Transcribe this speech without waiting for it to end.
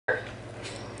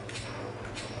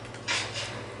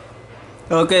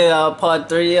Okay, part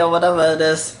 3 or whatever it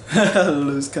is.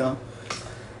 Lose count.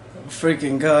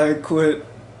 Freaking guy quit.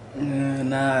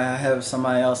 Now I have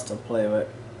somebody else to play with.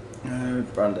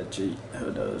 Probably cheat.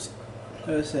 Who knows?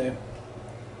 Let's see.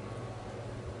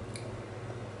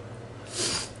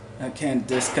 I can't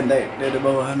disconnect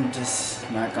anymore. I'm just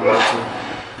not going to.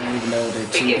 Even though they're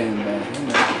cheating, but you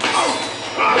know.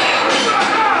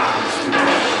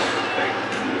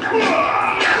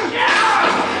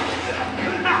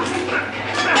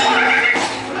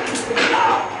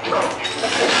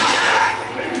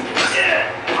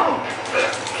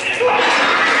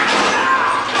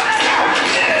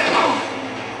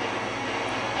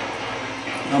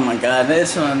 Oh my god,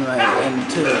 this one right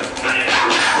into it.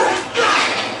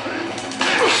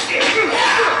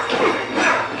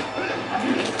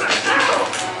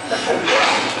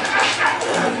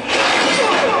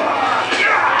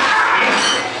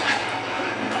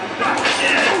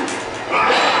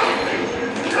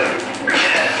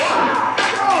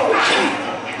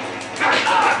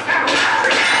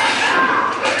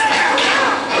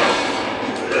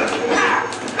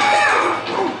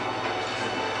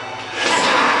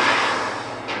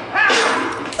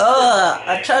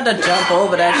 I tried to jump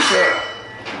over that shit.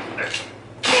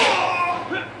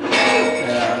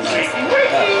 Yeah, I lost that.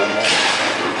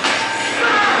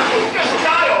 He's gonna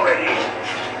die already.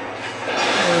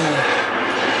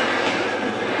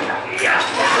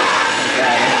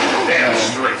 Damn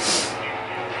straight.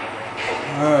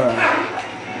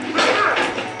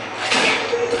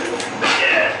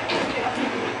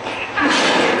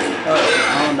 I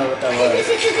don't know what that was.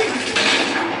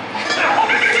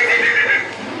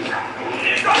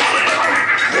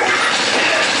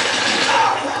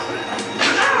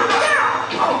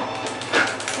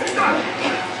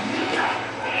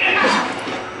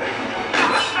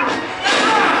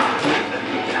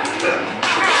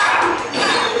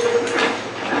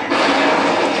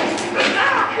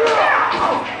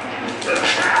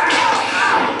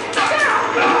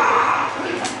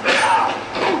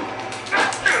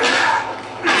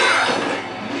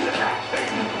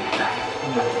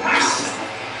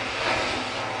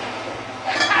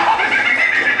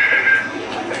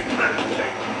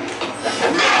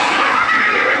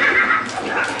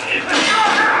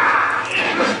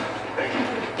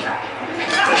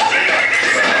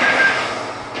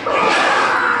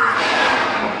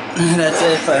 That's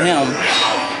it for him.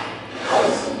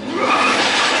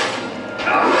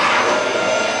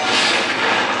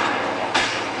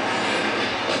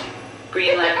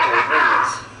 Green Lantern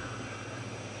wins.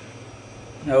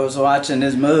 I was watching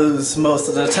his moves most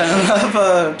of the time.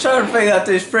 I'm trying to figure out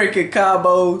these freaking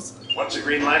combos. What's a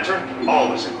Green Lantern?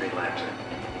 Always a Green Lantern.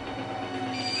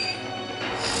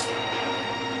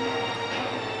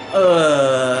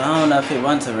 I don't know if he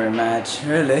wants a rematch,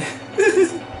 really.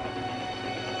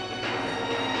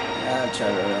 I'll try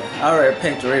to. I already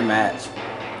picked a rematch.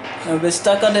 I'll be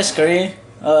stuck on the screen.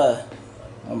 Oh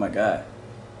my god.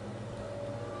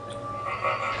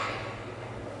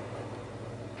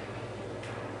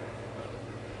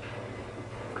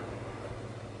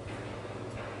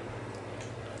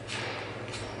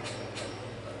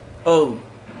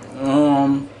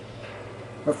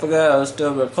 I forgot I was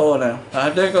still recording. I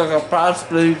think I could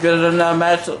possibly get in that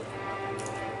matchup.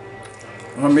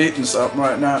 I'm eating something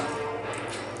right now.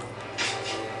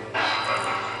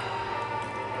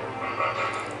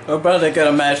 I'll probably get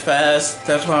a match fast.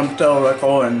 That's why I'm still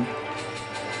recording.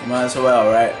 Might as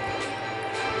well, right?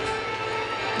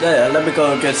 Yeah, let me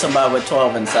go get somebody with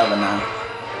 12 and 7 now.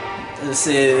 Let's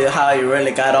see how he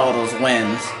really got all those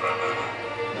wins.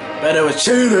 Bet it was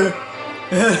cheating.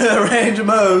 Range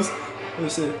moves.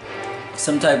 Let's see.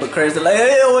 Some type of crazy like,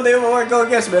 hey, it won't even work, go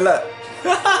against me, look.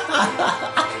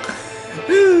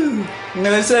 I'm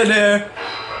gonna sit there,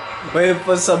 waiting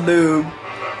for some noob.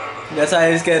 That's how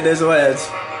he's getting his wins.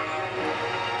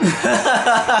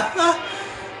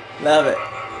 Love it.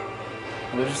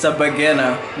 What's a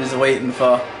beginner is waiting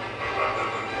for?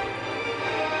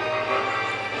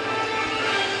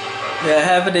 Yeah,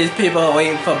 half of these people are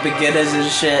waiting for beginners and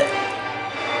shit.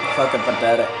 Fucking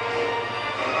pathetic.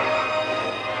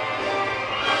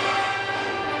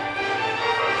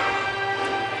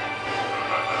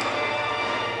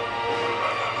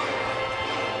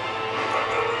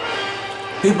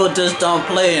 People just don't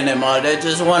play anymore. They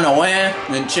just want to win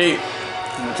and cheat.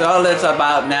 That's all it's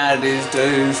about now these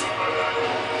days.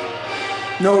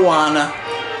 No wanna.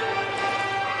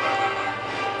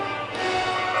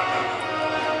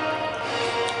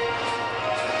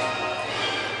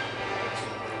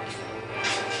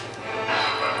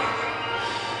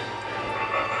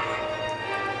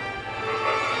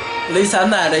 At least I'm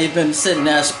not even sitting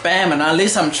there spamming. At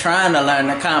least I'm trying to learn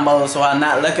the combos so I'm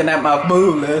not looking at my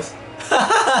move list.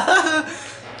 God,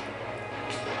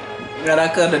 I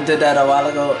could have did that a while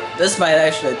ago. This might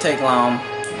actually take long.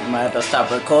 I might have to stop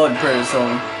recording pretty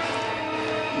soon.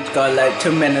 It's got like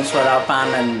 2 minutes without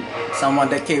finding someone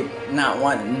to keep not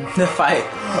wanting to fight.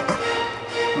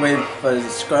 Wait for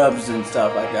scrubs and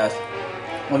stuff, I guess.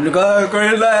 I'm going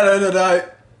Green Lantern tonight.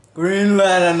 Green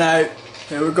Lantern night.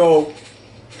 Here we go.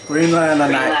 Green Lantern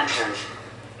Green night. Lantern.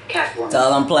 Catwoman. That's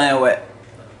all I'm playing with.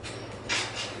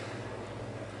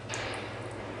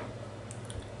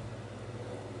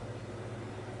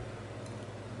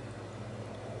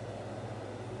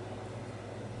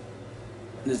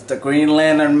 It's the Green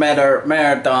Lantern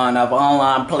marathon of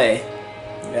online play.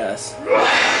 Yes.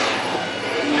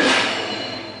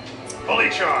 Fully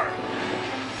charged.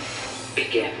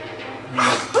 Begin.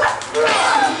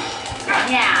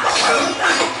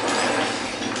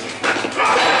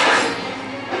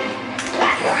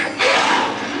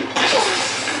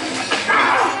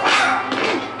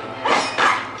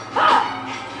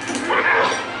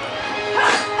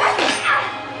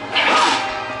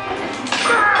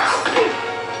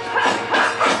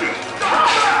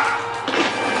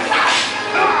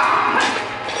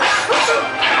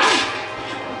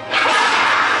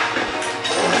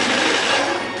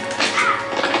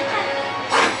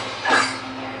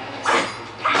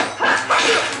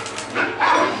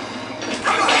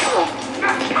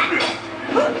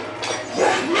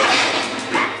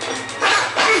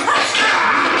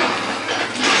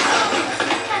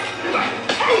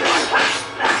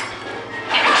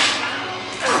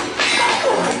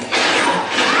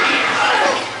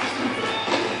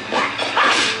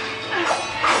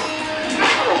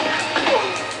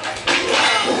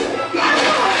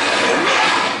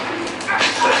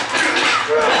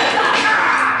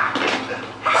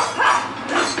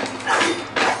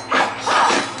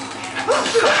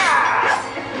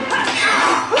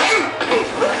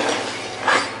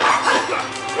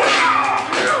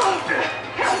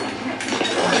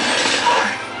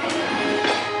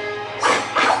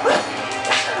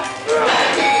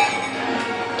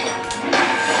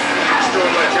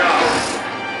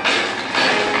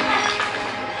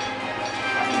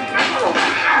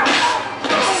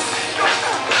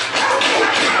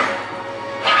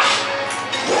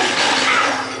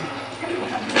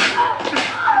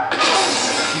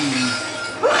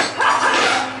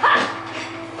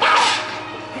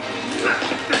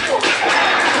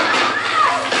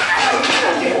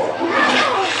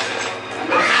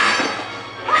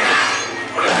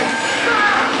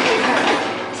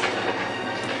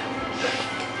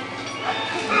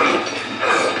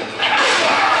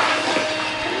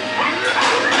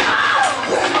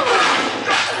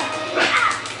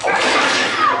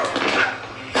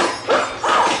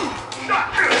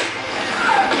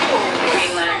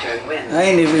 I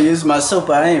ain't even used my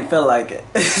super. I ain't feel like it.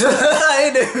 I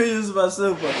ain't even used my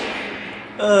super.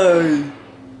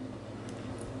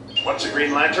 What's a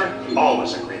Green Lantern?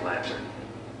 Always a Green Lantern.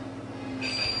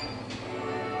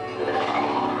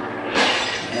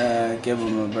 Give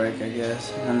them a break, I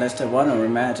guess. Unless they want to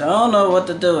rematch. I don't know what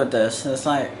to do with this. It's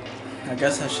like, I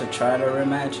guess I should try to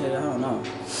rematch it. I don't know.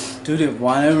 Do they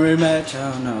want to rematch?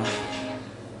 I don't know.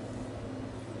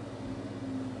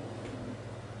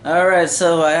 Alright,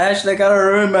 so I actually got a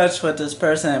rematch with this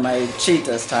person. I might cheat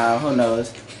this time. Who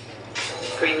knows?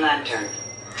 Green Lantern.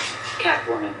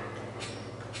 Catwoman.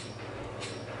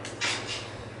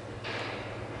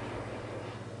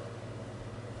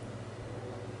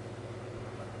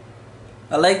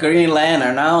 I like Green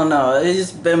Lantern. I don't know.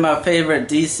 He's been my favorite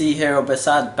DC hero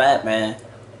besides Batman.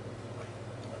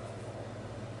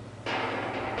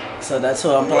 So that's who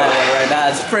I'm playing with right now.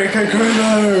 It's freaking Green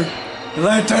Lantern.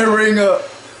 Light that ring up.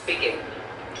 Begin.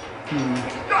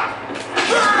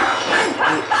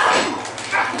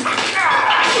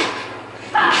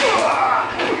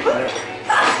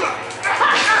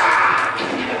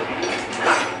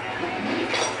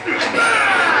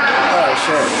 Oh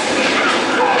shit.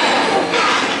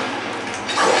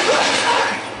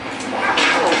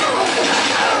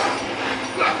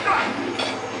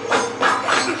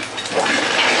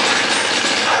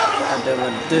 I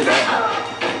didn't do that.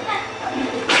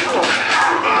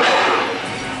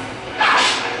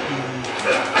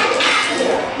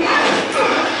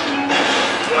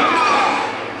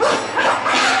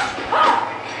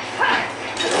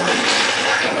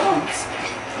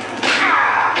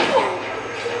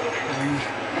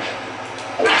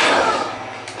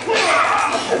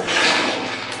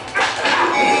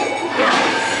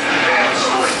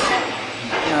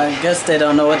 I guess they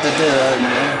don't know what to do.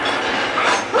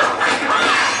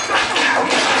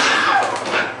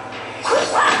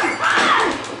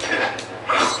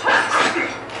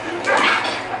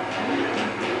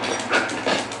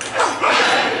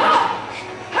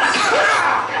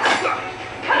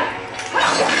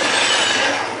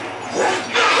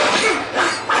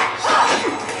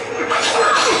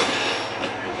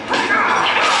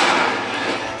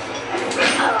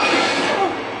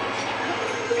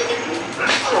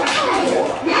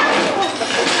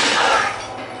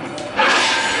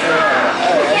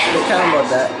 They comboed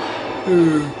that.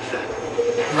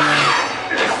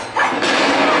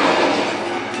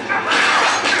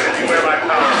 Beware my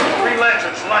power. Green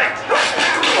Lantern's light.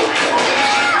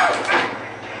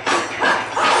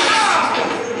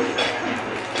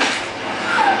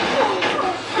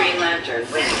 Green Lantern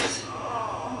wins.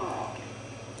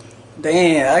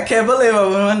 Damn, I can't believe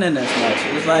I'm winning this much.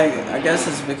 It's like, I guess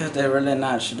it's because they're really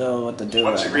not sure what to do.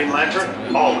 Once a right Green now.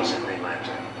 Lantern, always a Green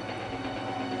Lantern.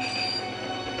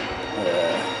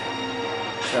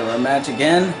 Should I rematch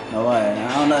again? No way.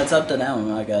 I don't know. It's up to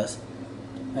them, I guess.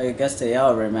 I guess they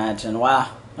all rematching. Wow.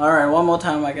 Alright, one more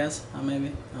time, I guess.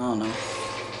 Maybe. I don't know.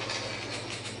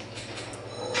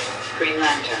 Green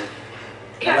Lantern.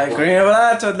 I like Catwoman. Green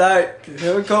Lantern tonight.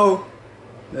 Here we go.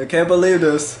 I can't believe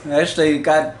this. I actually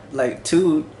got like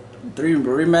 2, 3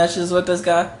 rematches with this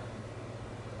guy.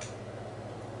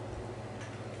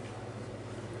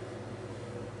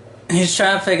 He's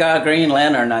trying to figure out Green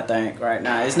Lantern, I think, right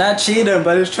now. He's not cheating,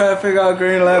 but he's trying to figure out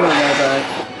Green Lantern, I think.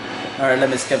 Alright, let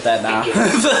me skip that now.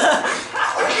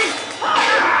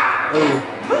 Ooh.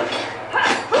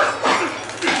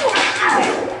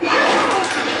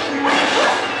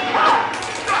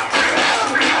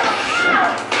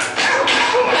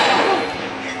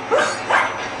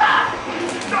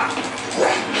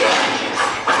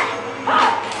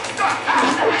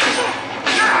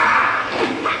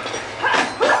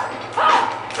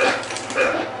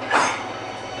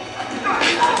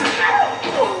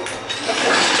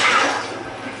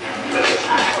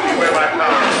 Beware my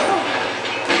power.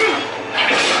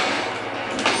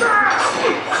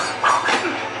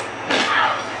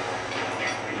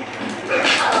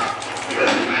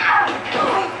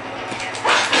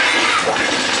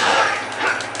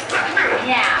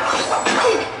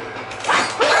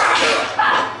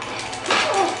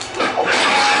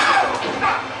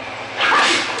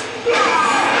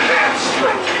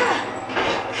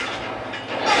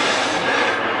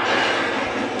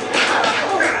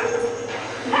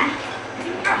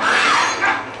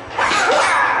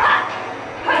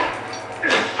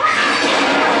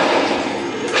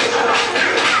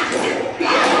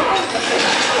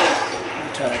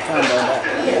 Try to combo that.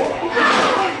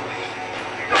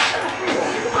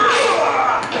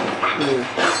 Ooh.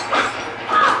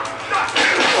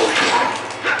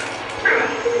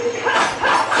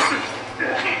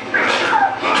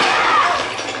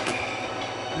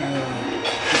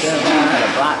 You gotta learn how to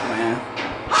block, man.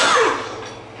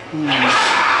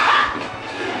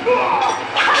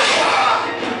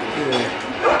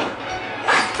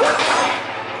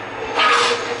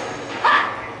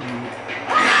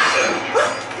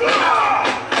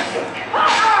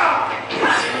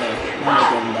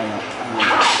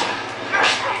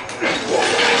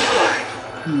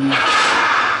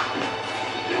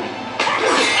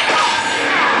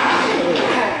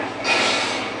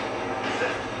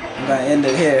 I'm gonna end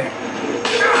it here.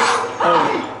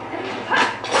 Oh.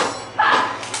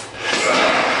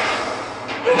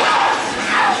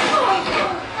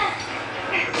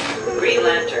 Green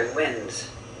Lantern wins.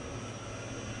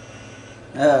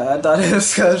 Yeah, I thought it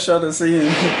was gonna show the scene,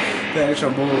 the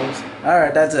actual moves.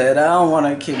 Alright, that's it. I don't want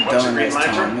to keep Once a doing Green this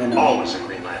Lantern, time, you know. always a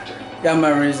Green Lantern. Got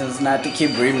my reasons not to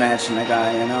keep rematching the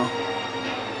guy, you know.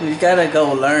 You gotta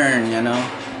go learn, you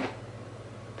know.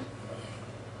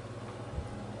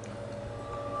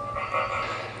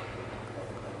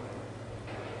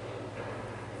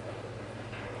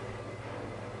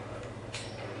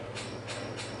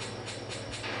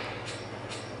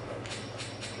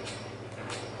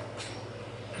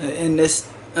 In this,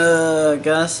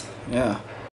 guys, yeah.